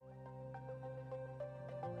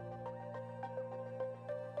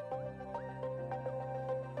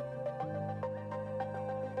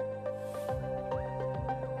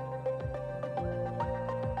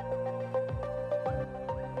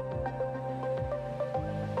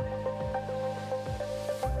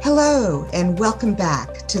Hello, and welcome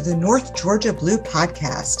back to the North Georgia Blue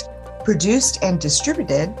Podcast, produced and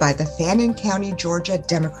distributed by the Fannin County, Georgia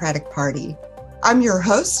Democratic Party. I'm your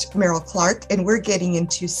host, Meryl Clark, and we're getting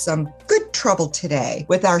into some good trouble today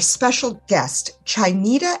with our special guest,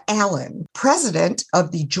 Chinita Allen, president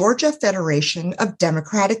of the Georgia Federation of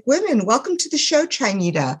Democratic Women. Welcome to the show,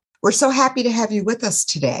 Chinita. We're so happy to have you with us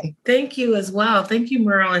today. Thank you as well. Thank you,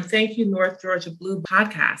 Meryl, and thank you, North Georgia Blue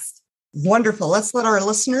Podcast. Wonderful. Let's let our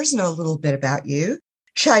listeners know a little bit about you.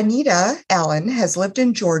 Chinita Allen has lived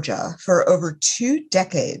in Georgia for over 2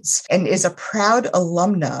 decades and is a proud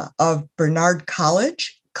alumna of Barnard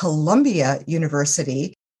College, Columbia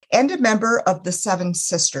University, and a member of the Seven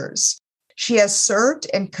Sisters. She has served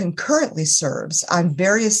and concurrently serves on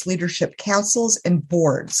various leadership councils and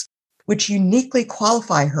boards, which uniquely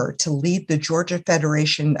qualify her to lead the Georgia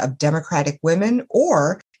Federation of Democratic Women,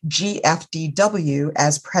 or GFDW,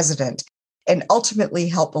 as president, and ultimately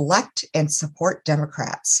help elect and support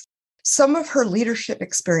Democrats. Some of her leadership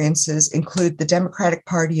experiences include the Democratic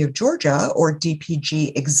Party of Georgia, or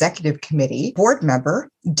DPG Executive Committee, board member,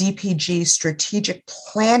 DPG Strategic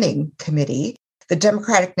Planning Committee, the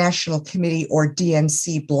Democratic National Committee, or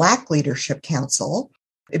DNC Black Leadership Council,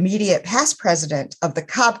 immediate past president of the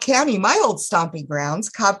Cobb County, my old stomping grounds,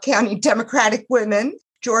 Cobb County Democratic Women,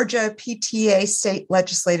 Georgia PTA State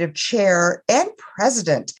Legislative Chair, and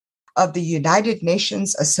President of the United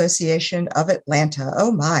Nations Association of Atlanta.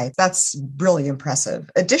 Oh my, that's really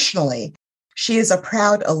impressive. Additionally, she is a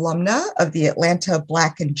proud alumna of the Atlanta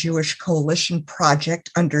Black and Jewish Coalition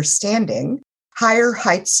Project Understanding, Higher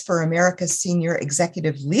Heights for America Senior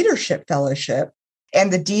Executive Leadership Fellowship,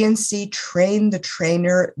 and the DNC Train the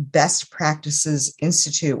Trainer Best Practices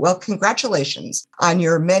Institute. Well, congratulations on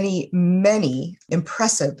your many, many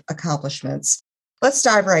impressive accomplishments. Let's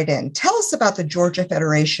dive right in. Tell us about the Georgia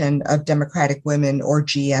Federation of Democratic Women, or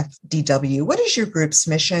GFDW. What is your group's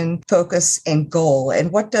mission, focus, and goal?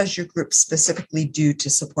 And what does your group specifically do to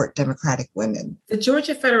support Democratic women? The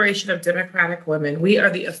Georgia Federation of Democratic Women, we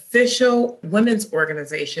are the official women's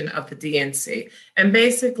organization of the DNC. And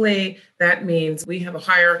basically, that means we have a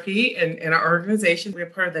hierarchy in our organization. We're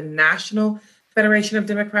part of the National Federation of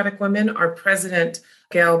Democratic Women. Our president,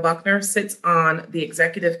 Gail Buckner, sits on the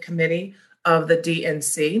executive committee of the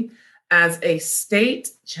DNC. As a state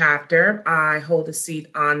chapter, I hold a seat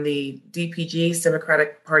on the DPG,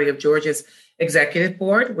 Democratic Party of Georgia's executive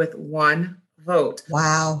board, with 1 vote.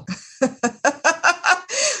 Wow.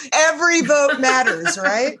 Every vote matters,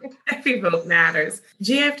 right? Every vote matters.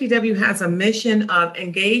 GFDW has a mission of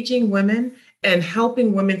engaging women and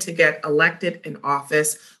helping women to get elected in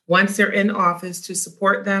office. Once they're in office, to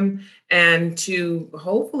support them and to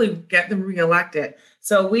hopefully get them reelected.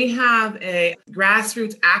 So we have a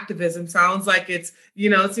grassroots activism. Sounds like it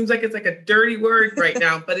seems like it's like a dirty word right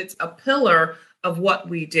now, but it's a pillar of what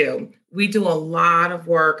we do. We do a lot of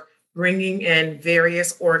work bringing in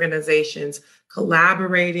various organizations,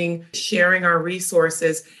 collaborating, sharing our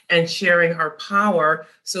resources, and sharing our power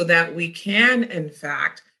so that we can, in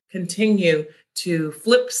fact, continue to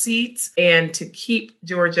flip seats and to keep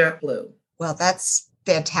Georgia blue. Well, that's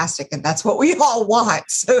fantastic. And that's what we all want.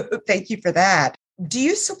 So thank you for that. Do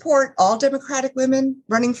you support all Democratic women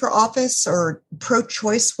running for office, or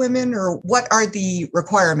pro-choice women, or what are the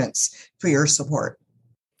requirements for your support?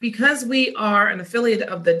 Because we are an affiliate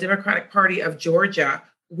of the Democratic Party of Georgia,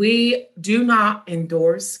 we do not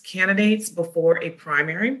endorse candidates before a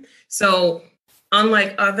primary. So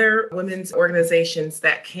unlike other women's organizations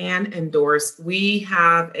that can endorse, we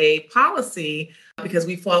have a policy because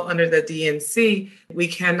we fall under the DNC. We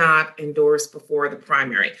cannot endorse before the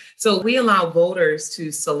primary. So we allow voters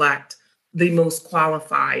to select the most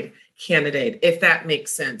qualified candidate, if that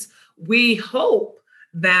makes sense. We hope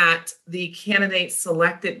that the candidates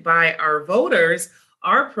selected by our voters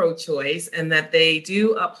are pro-choice and that they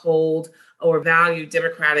do uphold or value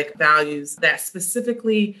democratic values that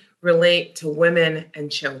specifically relate to women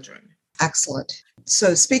and children. Excellent.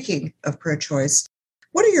 So speaking of pro-choice,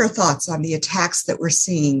 what are your thoughts on the attacks that we're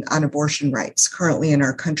seeing on abortion rights currently in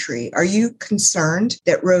our country? Are you concerned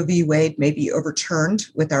that Roe v. Wade may be overturned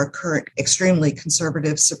with our current extremely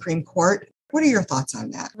conservative Supreme Court? What are your thoughts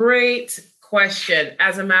on that? Great question.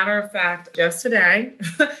 As a matter of fact, just today,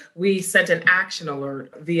 we sent an action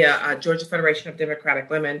alert via Georgia Federation of Democratic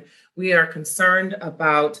Women. We are concerned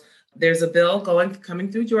about, there's a bill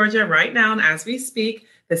coming through Georgia right now, and as we speak,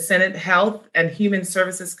 the Senate Health and Human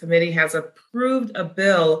Services Committee has approved a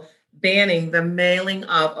bill banning the mailing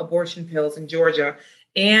of abortion pills in Georgia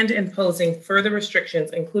and imposing further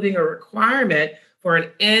restrictions, including a requirement for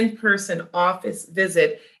an in-person office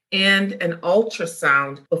visit and an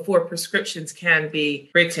ultrasound before prescriptions can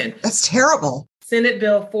be written. That's terrible. Senate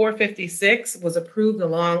Bill 456 was approved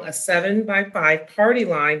along a 7-5 party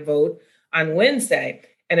line vote on Wednesday,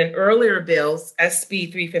 and an earlier bill,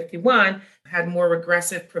 SB 351, had more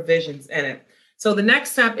regressive provisions in it. So the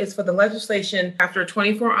next step is for the legislation, after a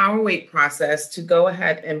 24-hour wait process, to go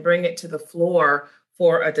ahead and bring it to the floor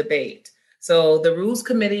for a debate. So the Rules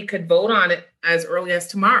Committee could vote on it as early as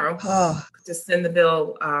tomorrow to send the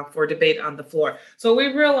bill for debate on the floor. So we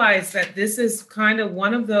realize that this is kind of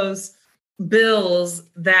one of those bills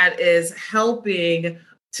that is helping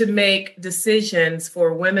to make decisions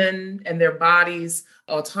for women and their bodies'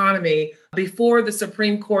 autonomy before the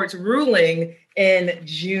Supreme Court's ruling in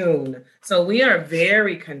June. So we are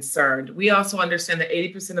very concerned. We also understand that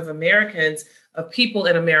 80% of people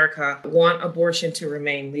in America want abortion to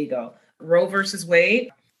remain legal. Roe versus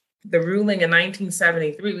Wade, the ruling in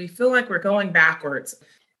 1973, we feel like we're going backwards.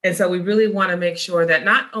 And so we really want to make sure that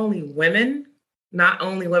not only women,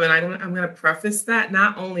 I'm going to preface that,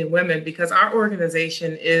 not only women, because our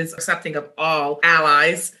organization is accepting of all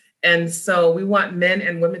allies. And so we want men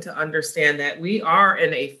and women to understand that we are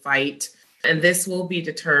in a fight, and this will be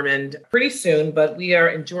determined pretty soon. But we are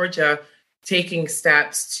in Georgia taking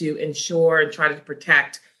steps to ensure and try to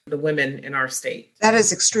protect the women in our state. That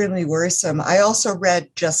is extremely worrisome. I also read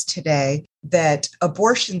just today that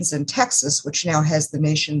abortions in Texas, which now has the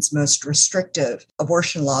nation's most restrictive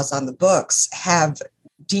abortion laws on the books, have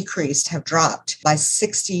dropped by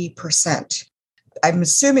 60%. I'm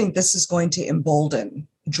assuming this is going to embolden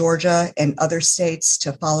Georgia and other states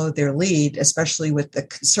to follow their lead, especially with the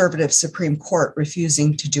conservative Supreme Court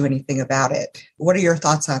refusing to do anything about it. What are your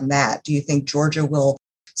thoughts on that? Do you think Georgia will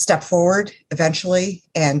step forward eventually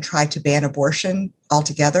and try to ban abortion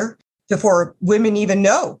altogether before women even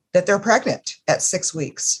know that they're pregnant at 6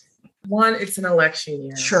 weeks? One, it's an election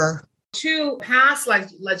year. Sure. Two, past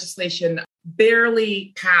legislation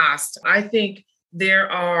barely passed. I think there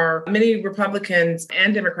are many Republicans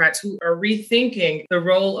and Democrats who are rethinking the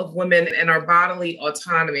role of women and our bodily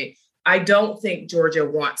autonomy. I don't think Georgia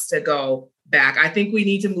wants to go back. I think we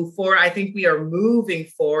need to move forward. I think we are moving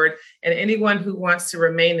forward, and anyone who wants to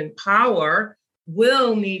remain in power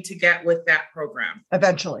will need to get with that program.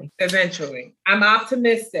 Eventually. I'm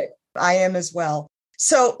optimistic. I am as well.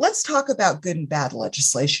 So let's talk about good and bad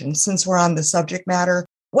legislation. Since we're on the subject matter,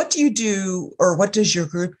 what do you do, or what does your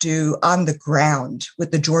group do on the ground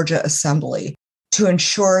with the Georgia Assembly to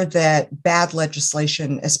ensure that bad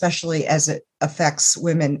legislation, especially as it affects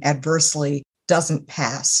women adversely, doesn't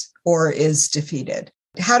pass or is defeated?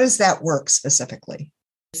 How does that work specifically?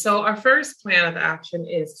 So our first plan of action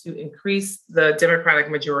is to increase the Democratic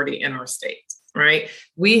majority in our state, right?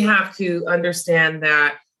 We have to understand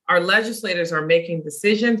that our legislators are making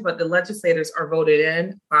decisions, but the legislators are voted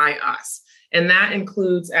in by us. And that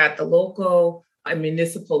includes at the local and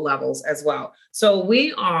municipal levels as well. So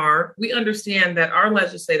we understand that our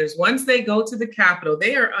legislators, once they go to the Capitol,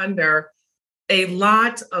 they are under a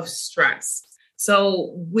lot of stress.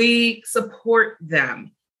 So we support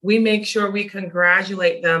them. We make sure we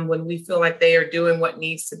congratulate them when we feel like they are doing what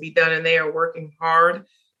needs to be done and they are working hard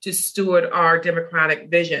to steward our democratic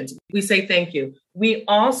visions. We say thank you. We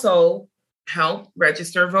also help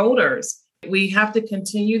register voters. We have to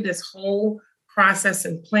continue this whole process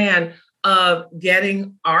and plan of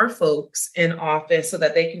getting our folks in office so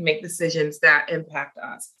that they can make decisions that impact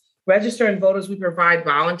us. Registering voters, we provide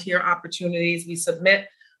volunteer opportunities. We submit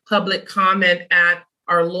public comment at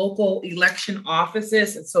our local election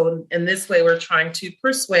offices. And so in this way, we're trying to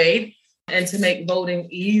persuade and to make voting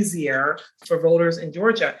easier for voters in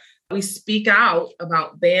Georgia. We speak out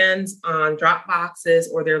about bans on drop boxes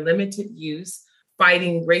or their limited use,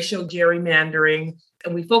 fighting racial gerrymandering,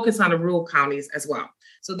 and we focus on the rural counties as well.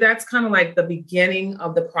 So that's kind of like the beginning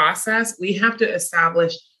of the process. We have to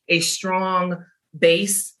establish a strong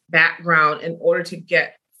base background in order to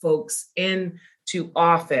get folks into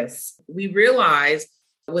office. We realize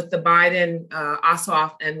with the Biden,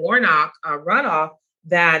 Ossoff, and Warnock runoff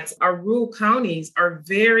that our rural counties are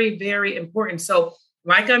very, very important. So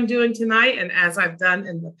like I'm doing tonight, and as I've done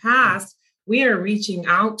in the past, we are reaching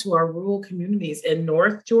out to our rural communities in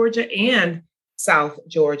North Georgia and South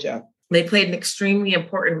Georgia. They played an extremely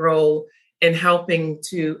important role in helping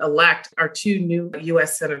to elect our 2 new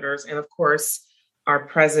U.S. senators and, of course, our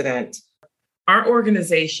president. Our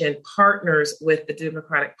organization partners with the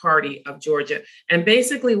Democratic Party of Georgia. And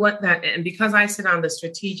basically and because I sit on the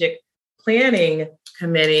strategic planning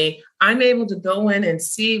committee, I'm able to go in and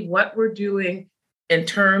see what we're doing in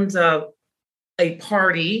terms of a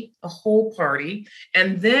whole party,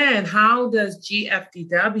 and then how does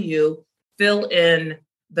GFDW fill in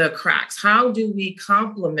the cracks? How do we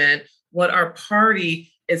complement what our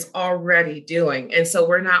party is already doing? And so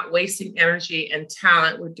we're not wasting energy and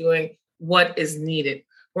talent. We're doing what is needed.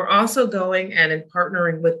 We're also going and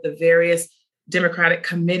partnering with the various Democratic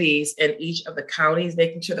committees in each of the counties,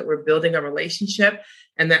 making sure that we're building a relationship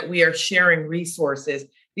and that we are sharing resources.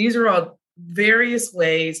 These are all various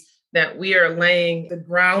ways that we are laying the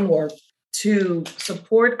groundwork to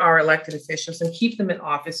support our elected officials and keep them in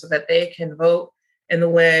office so that they can vote in the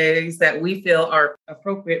ways that we feel are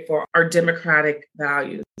appropriate for our democratic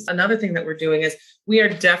values. Another thing that we're doing is we are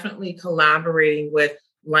definitely collaborating with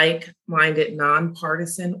like-minded,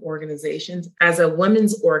 nonpartisan organizations. As a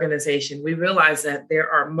women's organization, we realize that there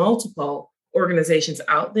are multiple organizations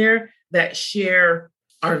out there that share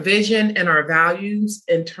our vision and our values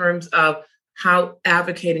in terms of how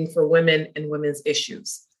advocating for women and women's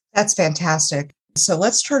issues. That's fantastic. So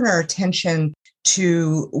let's turn our attention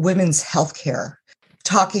to women's healthcare,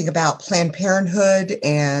 talking about Planned Parenthood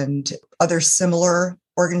and other similar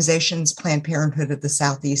organizations. Planned Parenthood of the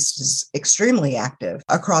Southeast is extremely active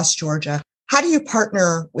across Georgia. How do you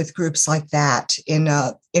partner with groups like that in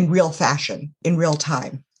real fashion, in real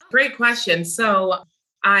time? Great question. So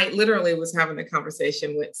I literally was having a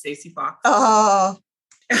conversation with Stacey Fox. Oh,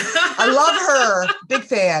 I love her. Big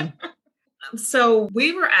fan. So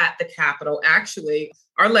we were at the Capitol, actually,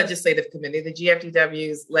 our legislative committee, the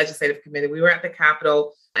GFDW's legislative committee, we were at the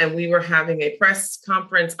Capitol and we were having a press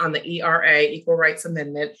conference on the ERA, Equal Rights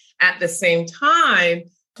Amendment. At the same time,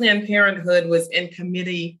 Planned Parenthood was in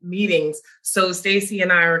committee meetings. So Stacey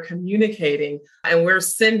and I are communicating and we're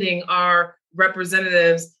sending our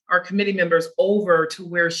representatives, our committee members over to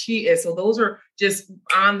where she is. So those are just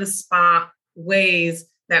on the spot ways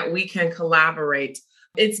that we can collaborate.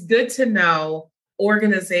 It's good to know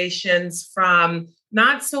organizations from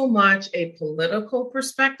not so much a political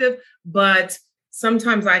perspective, but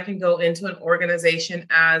sometimes I can go into an organization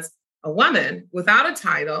as a woman without a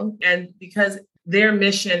title. And because their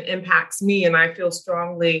mission impacts me and I feel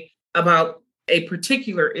strongly about a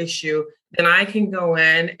particular issue, then I can go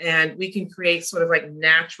in and we can create sort of like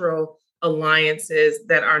natural alliances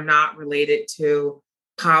that are not related to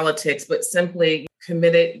politics, but simply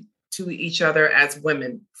committed to each other as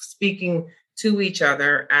women, speaking to each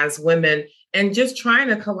other as women, and just trying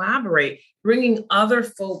to collaborate, bringing other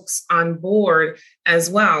folks on board as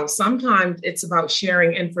well. Sometimes it's about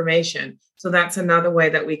sharing information. So that's another way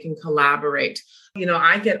that we can collaborate. You know,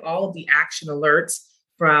 I get all of the action alerts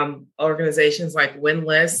from organizations like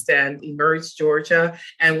Windlist and Emerge Georgia,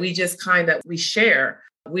 and we just we share.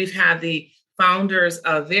 We've had the founders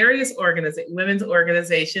of various women's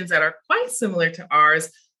organizations that are quite similar to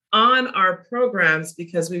ours on our programs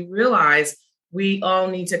because we realize we all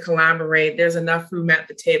need to collaborate. There's enough room at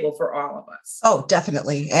the table for all of us. Oh,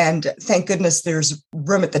 definitely. And thank goodness there's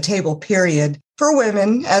room at the table, period. For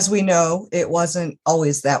women, as we know, it wasn't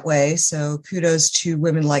always that way. So kudos to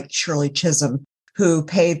women like Shirley Chisholm, who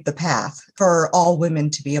paved the path for all women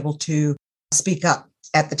to be able to speak up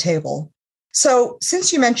at the table. So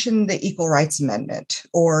since you mentioned the Equal Rights Amendment,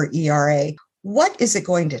 or ERA, what is it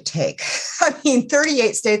going to take? I mean,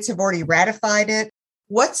 38 states have already ratified it.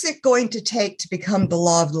 What's it going to take to become the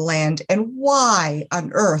law of the land? And why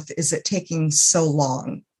on earth is it taking so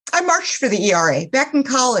long? I marched for the ERA back in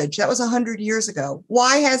college. That was 100 years ago.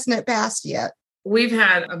 Why hasn't it passed yet? We've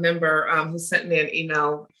had a member who sent me an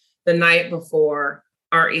email the night before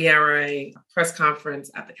our ERA press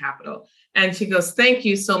conference at the Capitol. And she goes, "Thank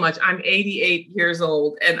you so much. I'm 88 years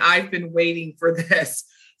old and I've been waiting for this."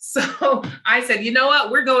 So I said, you know what?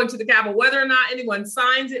 We're going to the Capitol. Whether or not anyone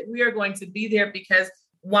signs it, we are going to be there because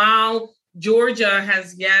while Georgia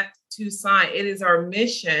has yet to sign, it is our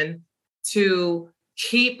mission to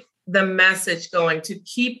keep the message going, to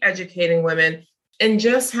keep educating women. And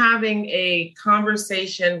just having a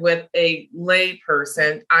conversation with a lay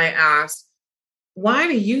person, I asked, why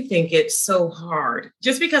do you think it's so hard?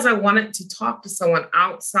 Just because I wanted to talk to someone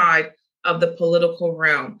outside of the political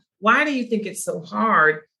realm. Why do you think it's so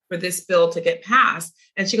hard for this bill to get passed?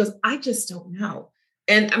 And she goes, I just don't know.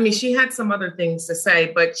 And I mean, she had some other things to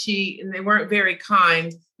say, but they weren't very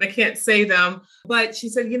kind. I can't say them, but she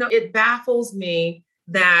said, it baffles me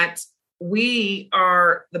that we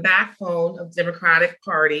are the backbone of the Democratic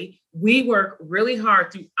Party. We work really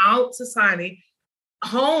hard throughout society.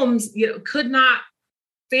 Homes,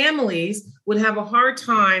 families would have a hard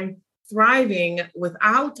time thriving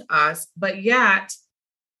without us, but yet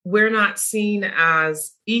we're not seen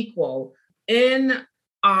as equal. In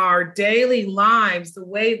our daily lives, the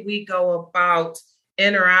way we go about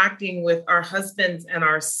interacting with our husbands and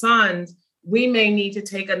our sons, we may need to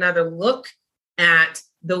take another look at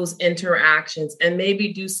those interactions and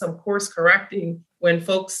maybe do some course correcting when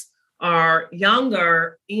folks are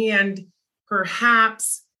younger, and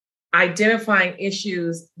perhaps identifying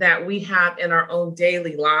issues that we have in our own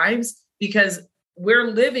daily lives, because we're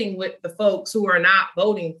living with the folks who are not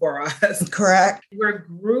voting for us. Correct. We're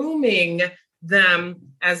grooming them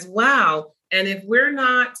as well. And if we're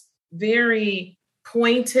not very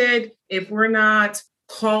pointed, if we're not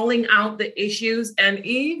calling out the issues and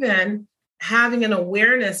even having an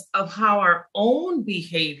awareness of how our own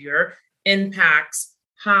behavior impacts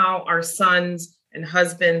how our sons and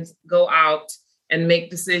husbands go out and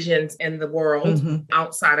make decisions in the world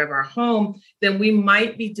outside of our home, then we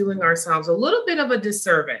might be doing ourselves a little bit of a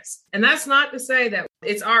disservice. And that's not to say that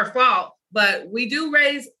it's our fault, but we do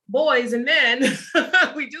raise boys and men.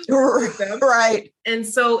 We do support them. Right. And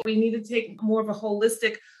so we need to take more of a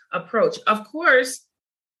holistic approach. Of course,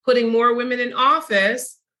 putting more women in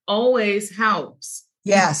office always helps.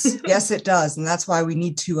 Yes, yes, it does. And that's why we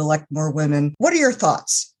need to elect more women. What are your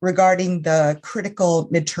thoughts regarding the critical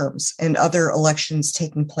midterms and other elections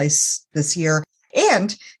taking place this year?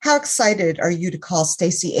 And how excited are you to call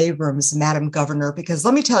Stacey Abrams Madam Governor? Because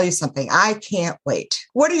let me tell you something, I can't wait.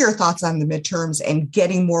 What are your thoughts on the midterms and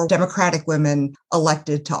getting more Democratic women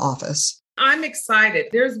elected to office? I'm excited.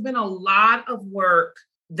 There's been a lot of work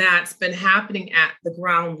that's been happening at the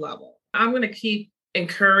ground level. I'm going to keep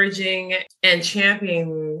encouraging and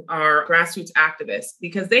championing our grassroots activists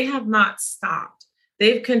because they have not stopped.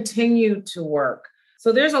 They've continued to work.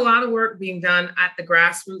 So there's a lot of work being done at the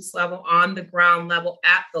grassroots level, on the ground level,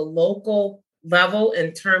 at the local level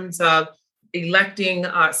in terms of electing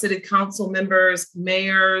city council members,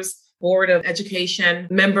 mayors, board of education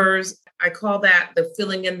members. I call that the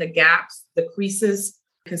filling in the gaps, the creases,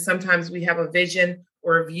 because sometimes we have a vision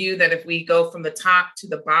or a view that if we go from the top to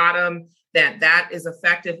the bottom, that is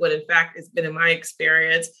effective. When in fact, it's been in my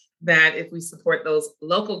experience that if we support those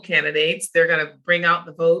local candidates, they're going to bring out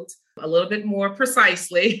the vote a little bit more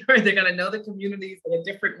precisely, or they're going to know the communities in a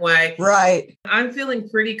different way. Right. I'm feeling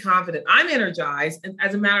pretty confident. I'm energized. And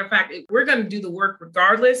as a matter of fact, we're going to do the work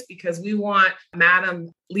regardless because we want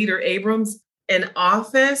Madam Leader Abrams in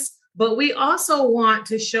office. But we also want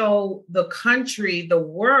to show the country, the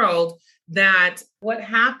world, that what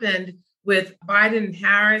happened with Biden and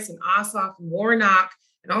Harris and Ossoff and Warnock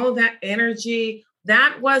and all of that energy,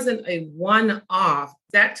 that wasn't a one-off.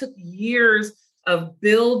 That took years of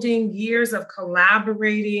building, years of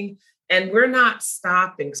collaborating, and we're not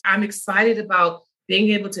stopping. I'm excited about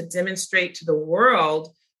being able to demonstrate to the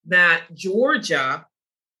world that Georgia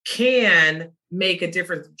can make a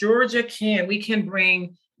difference. We can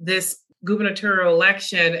bring this gubernatorial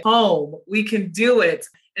election home. We can do it.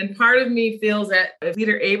 And part of me feels that if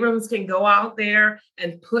Leader Abrams can go out there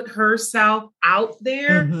and put herself out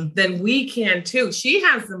there, then we can too. She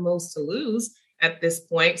has the most to lose at this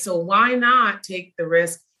point. So why not take the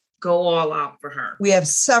risk, go all out for her? We have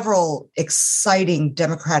several exciting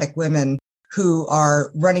Democratic women who are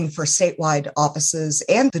running for statewide offices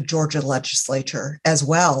and the Georgia legislature as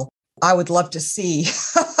well. I would love to see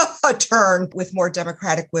a turn with more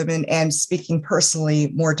Democratic women, and speaking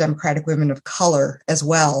personally, more Democratic women of color as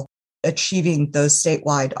well, achieving those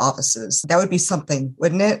statewide offices. That would be something,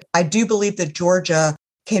 wouldn't it? I do believe that Georgia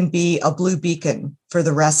can be a blue beacon for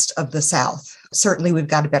the rest of the South. Certainly, we've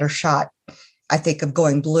got a better shot, I think, of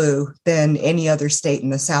going blue than any other state in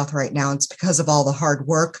the South right now. It's because of all the hard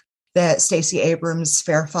work that Stacey Abrams,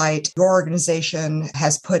 Fair Fight, your organization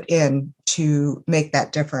has put in to make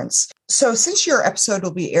that difference. So since your episode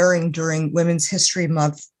will be airing during Women's History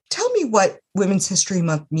Month, tell me what Women's History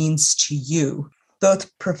Month means to you,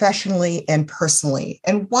 both professionally and personally,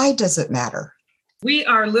 and why does it matter? We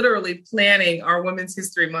are literally planning our Women's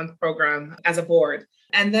History Month program as a board.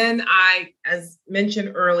 And then as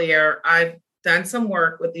mentioned earlier, I've done some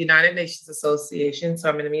work with the United Nations Association. So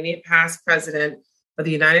I'm an immediate past president of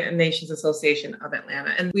the United Nations Association of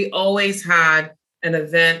Atlanta. And we always had an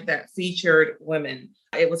event that featured women.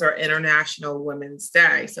 It was our International Women's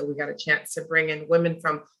Day. So we got a chance to bring in women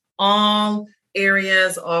from all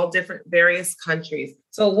areas, all different various countries.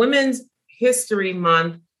 So Women's History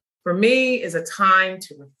Month for me is a time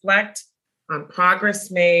to reflect on progress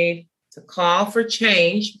made, to call for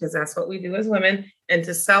change, because that's what we do as women, and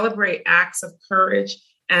to celebrate acts of courage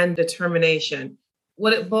and determination.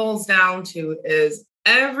 What it boils down to is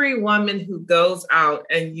every woman who goes out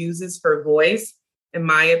and uses her voice, in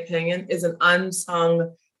my opinion, is an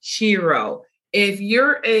unsung hero. If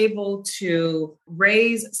you're able to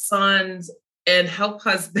raise sons and help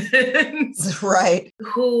husbands right,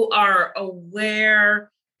 who are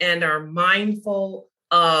aware and are mindful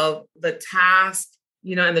of the task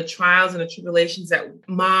and the trials and the tribulations that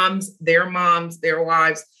moms, their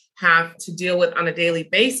wives have to deal with on a daily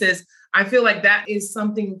basis, I feel like that is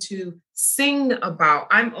something to sing about.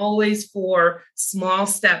 I'm always for small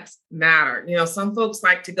steps matter. Some folks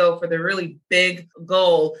like to go for the really big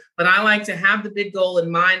goal, but I like to have the big goal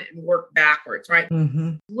in mind and work backwards, right?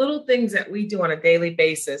 Mm-hmm. Little things that we do on a daily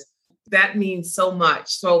basis, that means so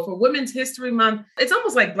much. So for Women's History Month, it's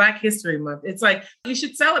almost like Black History Month. It's like you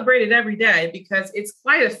should celebrate it every day because it's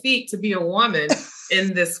quite a feat to be a woman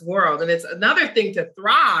in this world. And it's another thing to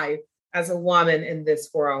thrive as a woman in this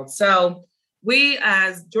world. So we,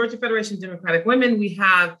 as Georgia Federation of Democratic Women, we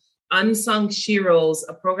have Unsung Sheroes,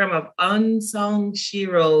 a program of unsung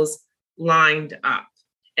sheroes lined up.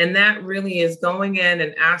 And that really is going in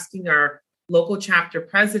and asking our local chapter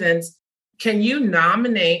presidents, can you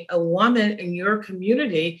nominate a woman in your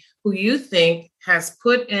community who you think has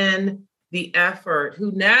put in the effort,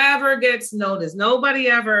 who never gets noticed? Nobody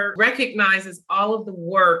ever recognizes all of the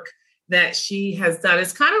work that she has done.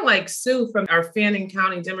 It's kind of like Sue from our Fannin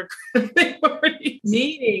County Democratic Party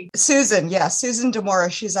meeting. Susan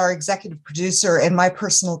DeMora, she's our executive producer and my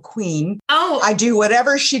personal queen. Oh, I do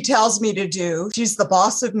whatever she tells me to do. She's the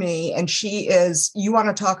boss of me, and she is, you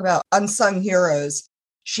want to talk about unsung heroes,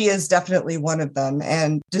 she is definitely one of them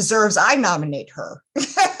and deserves, I nominate her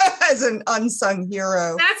as an unsung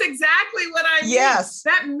hero. That's exactly what I mean. Yes.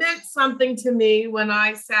 That meant something to me when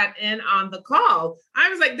I sat in on the call. I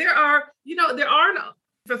was like, there are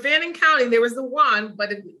for Fannin County, there was the one,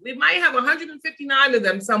 but we might have 159 of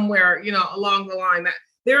them somewhere, along the line. That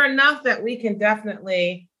there are enough that we can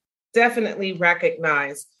definitely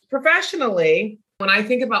recognize. Professionally, when I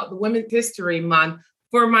think about the Women's History Month,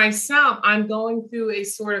 for myself, I'm going through a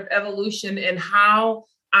sort of evolution in how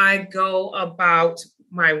I go about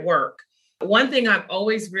my work. One thing I've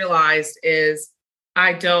always realized is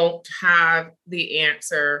I don't have the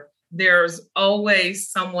answer. There's always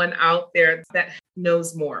someone out there that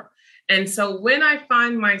knows more. And so when I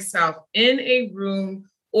find myself in a room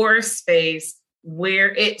or a space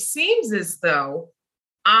where it seems as though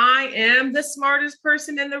I am the smartest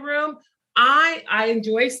person in the room, I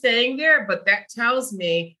enjoy staying there, but that tells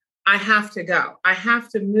me I have to go. I have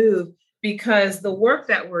to move because the work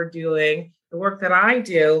that we're doing, the work that I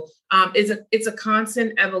do, it's a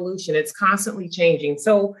constant evolution. It's constantly changing.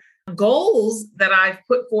 So goals that I've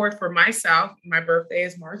put forth for myself, my birthday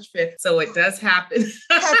is March 5th, so it does happen.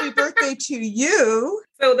 Happy birthday to you.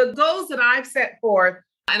 So the goals that I've set forth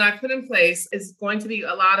and I put in place is going to be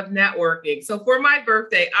a lot of networking. So for my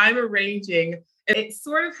birthday, I'm arranging. It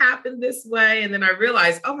sort of happened this way. And then I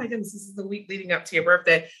realized, oh my goodness, this is the week leading up to your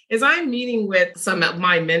birthday, is I'm meeting with some of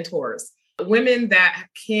my mentors, women that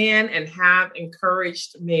can and have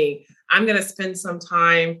encouraged me. I'm going to spend some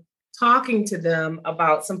time talking to them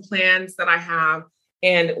about some plans that I have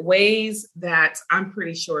and ways that I'm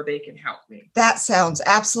pretty sure they can help me. That sounds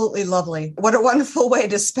absolutely lovely. What a wonderful way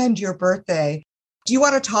to spend your birthday. Do you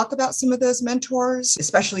want to talk about some of those mentors,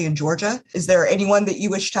 especially in Georgia? Is there anyone that you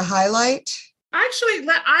wish to highlight? Actually,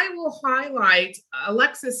 I will highlight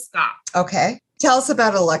Alexis Scott. Okay. Tell us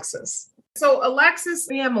about Alexis. So Alexis'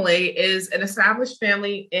 family is an established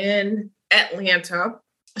family in Atlanta.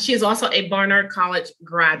 She is also a Barnard College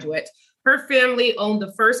graduate. Her family owned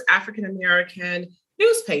the first African-American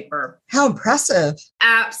newspaper. How impressive.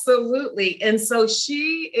 Absolutely. And so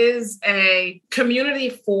she is a community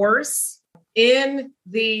force in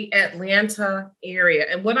the Atlanta area.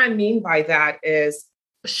 And what I mean by that is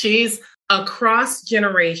she's across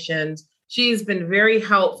generations. She's been very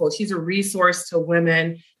helpful. She's a resource to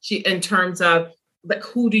women. In terms of, like,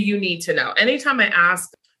 who do you need to know? Anytime I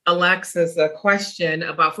ask Alexis a question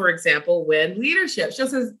about, for example, WIN leadership, she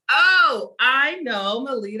says, oh, I know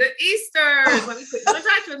Melita Easter. Let me put you in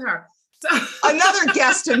touch with her. So another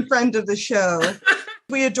guest and friend of the show.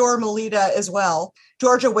 We adore Melita as well.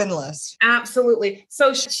 Georgia Windless. Absolutely.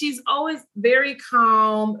 So she's always very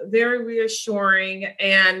calm, very reassuring,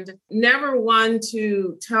 and never one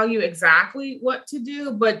to tell you exactly what to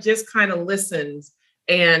do, but just kind of listens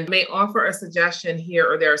and may offer a suggestion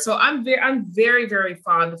here or there. So I'm very, very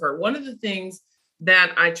fond of her. One of the things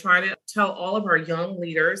that I try to tell all of our young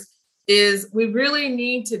leaders is we really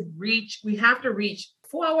need to we have to reach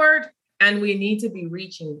forward and we need to be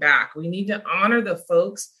reaching back. We need to honor the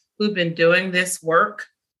folks who've been doing this work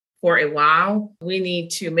for a while. We need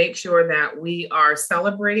to make sure that we are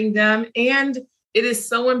celebrating them. And it is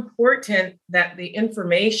so important that the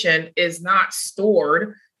information is not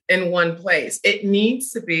stored in one place. It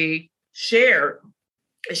needs to be shared.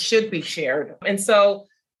 It should be shared. And so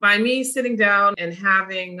by me sitting down and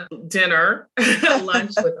having dinner,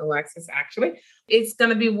 lunch with Alexis, actually. It's going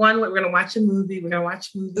to be one where we're going to watch a movie. We're going to watch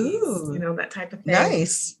movies, Ooh, that type of thing.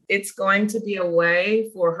 nice. It's going to be a way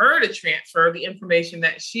for her to transfer the information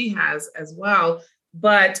that she has as well.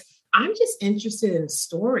 But I'm just interested in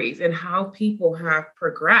stories and how people have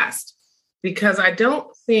progressed, because I don't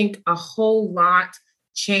think a whole lot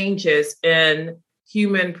changes in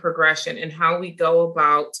human progression and how we go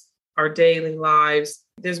about our daily lives.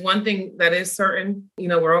 There's one thing that is certain,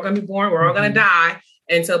 we're all going to be born, we're all going to die.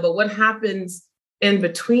 And so, but what happens in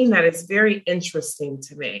between that is very interesting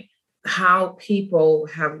to me. How people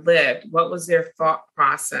have lived, what was their thought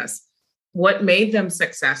process, what made them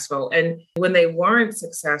successful? And when they weren't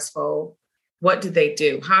successful, what did they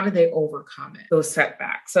do? How did they overcome it, those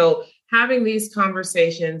setbacks? So having these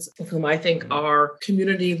conversations with whom I think are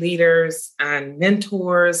community leaders and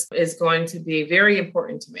mentors is going to be very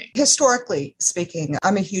important to me. Historically speaking,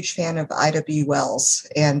 I'm a huge fan of Ida B. Wells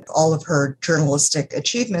and all of her journalistic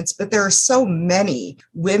achievements, but there are so many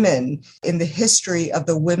women in the history of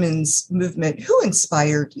the women's movement. Who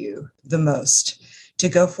inspired you the most to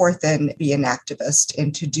go forth and be an activist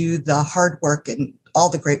and to do the hard work and all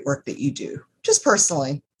the great work that you do, just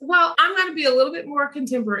personally? Well, I'm going to be a little bit more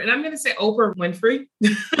contemporary, and I'm going to say Oprah Winfrey.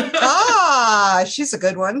 She's a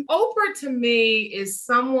good one. Oprah, to me, is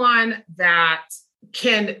someone that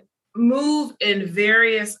can move in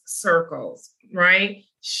various circles, right?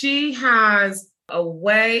 She has a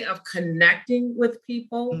way of connecting with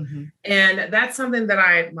people. Mm-hmm. And that's something that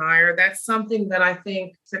I admire. That's something that I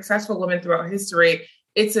think successful women throughout history,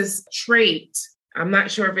 it's a trait. I'm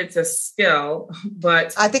not sure if it's a skill,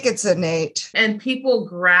 but I think it's innate. And people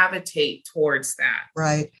gravitate towards that.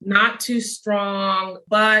 Right. Not too strong,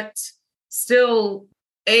 but still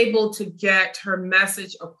able to get her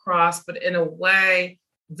message across, but in a way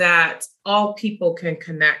that all people can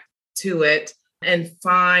connect to it and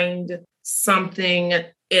find something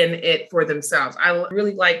in it for themselves. I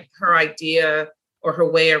really like her idea or her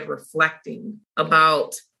way of reflecting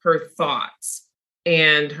about her thoughts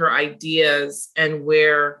and her ideas and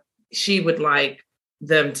where she would like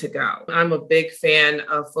them to go. I'm a big fan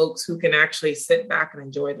of folks who can actually sit back and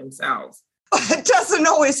enjoy themselves. It doesn't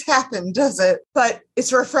always happen, does it? But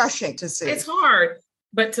it's refreshing to see. It's hard,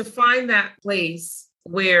 but to find that place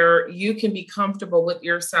where you can be comfortable with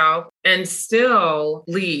yourself and still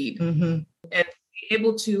lead and be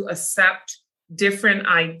able to accept different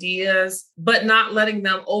ideas, but not letting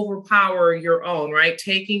them overpower your own, right?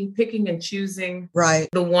 Picking and choosing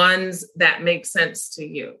the ones that make sense to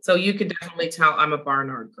you. So you can definitely tell I'm a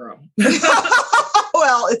Barnard girl.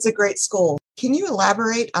 Well, it's a great school. Can you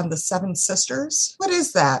elaborate on the Seven Sisters? What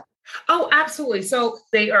is that? Oh, absolutely. So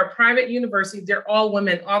they are a private university. They're all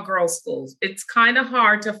women, all girls schools. It's kind of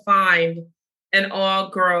hard to find an all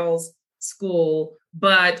girls school,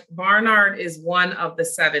 but Barnard is one of the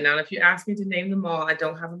seven. Now, if you ask me to name them all, I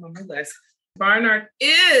don't have them on my list. Barnard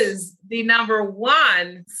is the number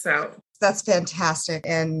one. So that's fantastic.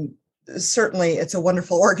 And certainly it's a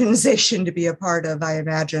wonderful organization to be a part of, I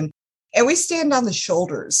imagine. And we stand on the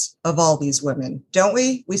shoulders of all these women, don't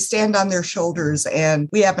we? We stand on their shoulders and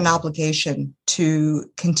we have an obligation to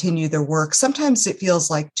continue their work. Sometimes it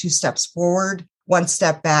feels like 2 steps forward, 1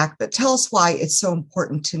 step back, but tell us why it's so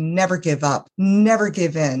important to never give up, never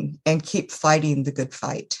give in, and keep fighting the good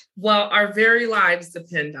fight. Well, our very lives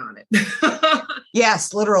depend on it.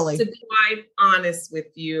 Yes, literally. To be quite honest with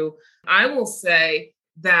you, I will say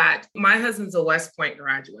that my husband's a West Point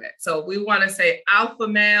graduate. So we want to say alpha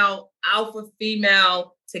male, alpha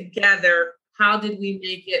female together. How did we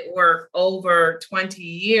make it work over 20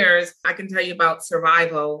 years? I can tell you about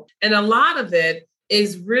survival. And a lot of it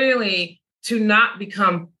is really to not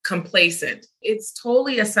become complacent. It's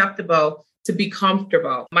totally acceptable to be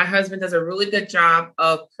comfortable. My husband does a really good job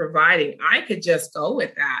of providing. I could just go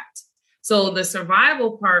with that. So the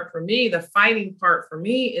survival part for me, the fighting part for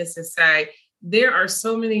me is to say, there are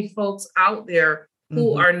so many folks out there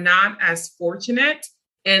who are not as fortunate.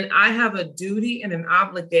 And I have a duty and an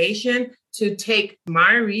obligation to take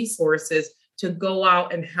my resources to go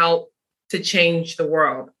out and help to change the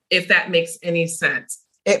world, if that makes any sense.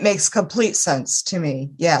 It makes complete sense to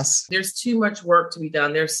me. Yes. There's too much work to be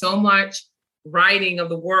done. There's so much writing of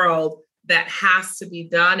the world that has to be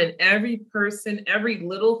done. And every person, every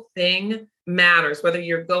little thing matters, whether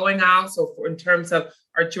you're going out. So in terms of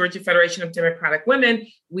our Georgia Federation of Democratic Women,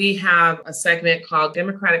 we have a segment called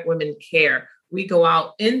Democratic Women Care. We go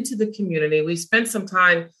out into the community. We spent some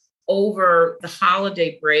time over the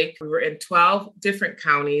holiday break. We were in 12 different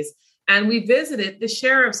counties, And we visited the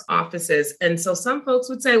sheriff's offices. And so some folks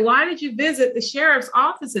would say, why did you visit the sheriff's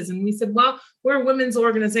offices? And we said, well, we're a women's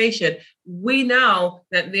organization. We know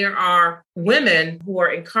that there are women who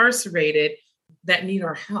are incarcerated that need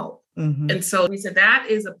our help. Mm-hmm. And so we said, that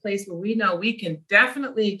is a place where we know we can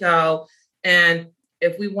definitely go. And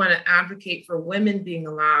if we want to advocate for women being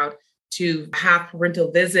allowed to have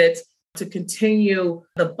parental visits, to continue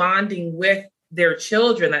the bonding with their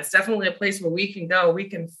children, that's definitely a place where we can go. We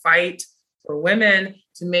can fight for women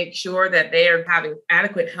to make sure that they are having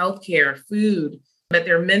adequate health care, food, that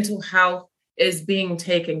their mental health is being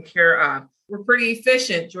taken care of. We're pretty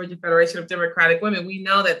efficient, Georgia Federation of Democratic Women. We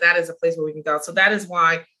know that that is a place where we can go. So that is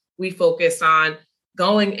why we focus on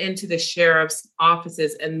going into the sheriff's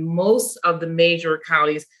offices in most of the major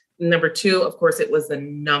counties. Number two, of course, it was the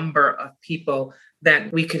number of people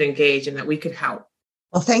that we could engage and that we could help.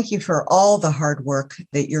 Well, thank you for all the hard work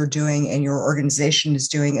that you're doing and your organization is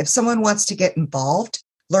doing. If someone wants to get involved,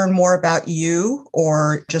 learn more about you,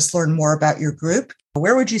 or just learn more about your group,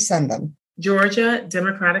 where would you send them?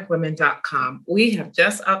 GeorgiaDemocraticWomen.com. We have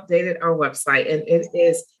just updated our website and it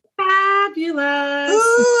is fabulous.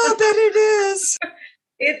 Oh, I bet it is.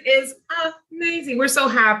 It is amazing. We're so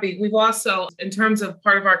happy. We've also, in terms of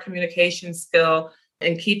part of our communication skill,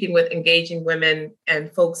 in keeping with engaging women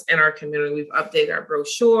and folks in our community, we've updated our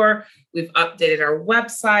brochure. We've updated our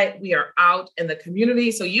website. We are out in the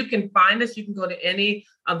community. So you can find us. You can go to any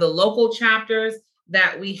of the local chapters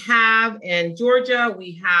that we have in Georgia.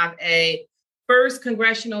 We have a 1st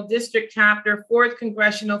Congressional District chapter, 4th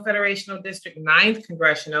Congressional Federational District, 9th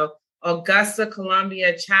Congressional, Augusta,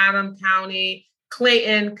 Columbia, Chatham County,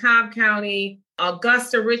 Clayton, Cobb County,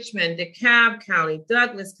 Augusta, Richmond, DeKalb County,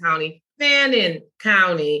 Douglas County, Fannin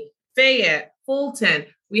County, Fayette, Fulton.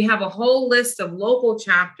 We have a whole list of local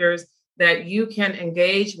chapters that you can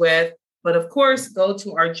engage with. But of course, go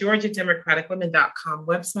to our GeorgiaDemocraticWomen.com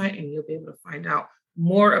website and you'll be able to find out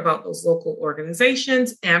more about those local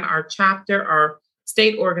organizations and our chapter, our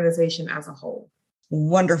state organization as a whole.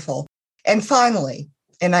 Wonderful. And finally,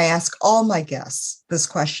 and I ask all my guests this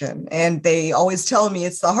question, and they always tell me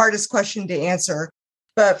it's the hardest question to answer.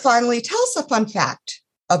 But finally, tell us a fun fact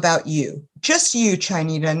about you, just you,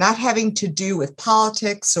 Chinita, not having to do with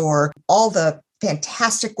politics or all the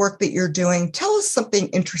fantastic work that you're doing. Tell us something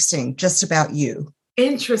interesting just about you.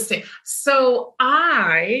 Interesting. So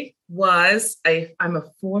I'm a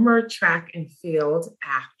former track and field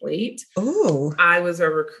athlete. Ooh. I was a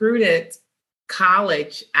recruited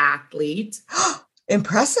college athlete.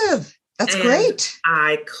 Impressive. That's great.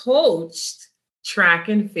 I coached track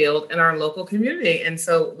and field in our local community. And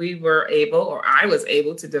so I was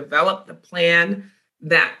able to develop the plan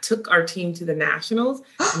that took our team to the nationals.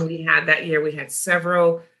 And we had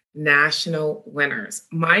several national winners,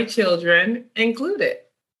 my children included.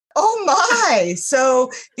 Oh my. So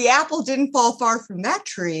the apple didn't fall far from that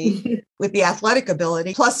tree with the athletic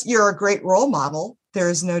ability. Plus, you're a great role model. There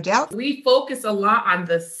is no doubt. We focus a lot on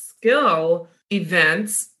the skill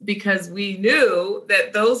events because we knew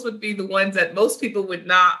that those would be the ones that most people would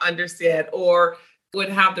not understand or would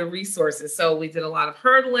have the resources. So we did a lot of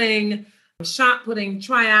hurdling, shot putting,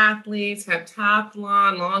 triathletes,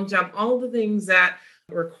 heptathlon, long jump, all the things that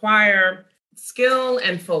require skill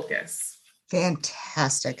and focus.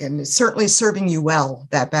 Fantastic. And it's certainly serving you well,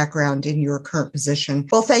 that background in your current position.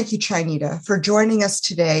 Well, thank you, Chinita, for joining us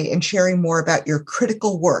today and sharing more about your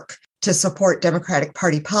critical work to support Democratic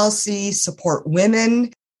Party policy, support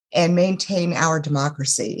women, and maintain our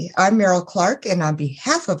democracy. I'm Meryl Clark, and on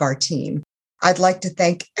behalf of our team, I'd like to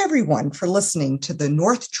thank everyone for listening to the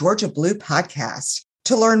North Georgia Blue podcast.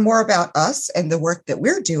 To learn more about us and the work that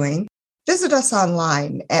we're doing, visit us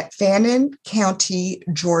online at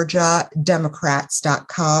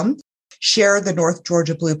FanninCountyGeorgiaDemocrats.com. Share the North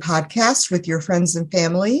Georgia Blue podcast with your friends and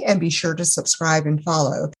family, and be sure to subscribe and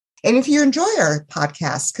follow. And if you enjoy our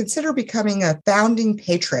podcast, consider becoming a founding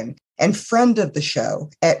patron and friend of the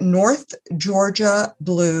show at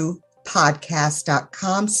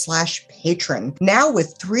NorthGeorgiaBluePodcast.com/patron. Now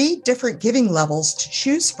with 3 different giving levels to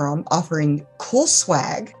choose from, offering cool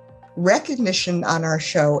swag, recognition on our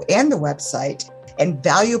show and the website, and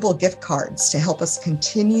valuable gift cards to help us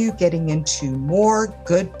continue getting into more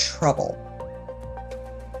good trouble.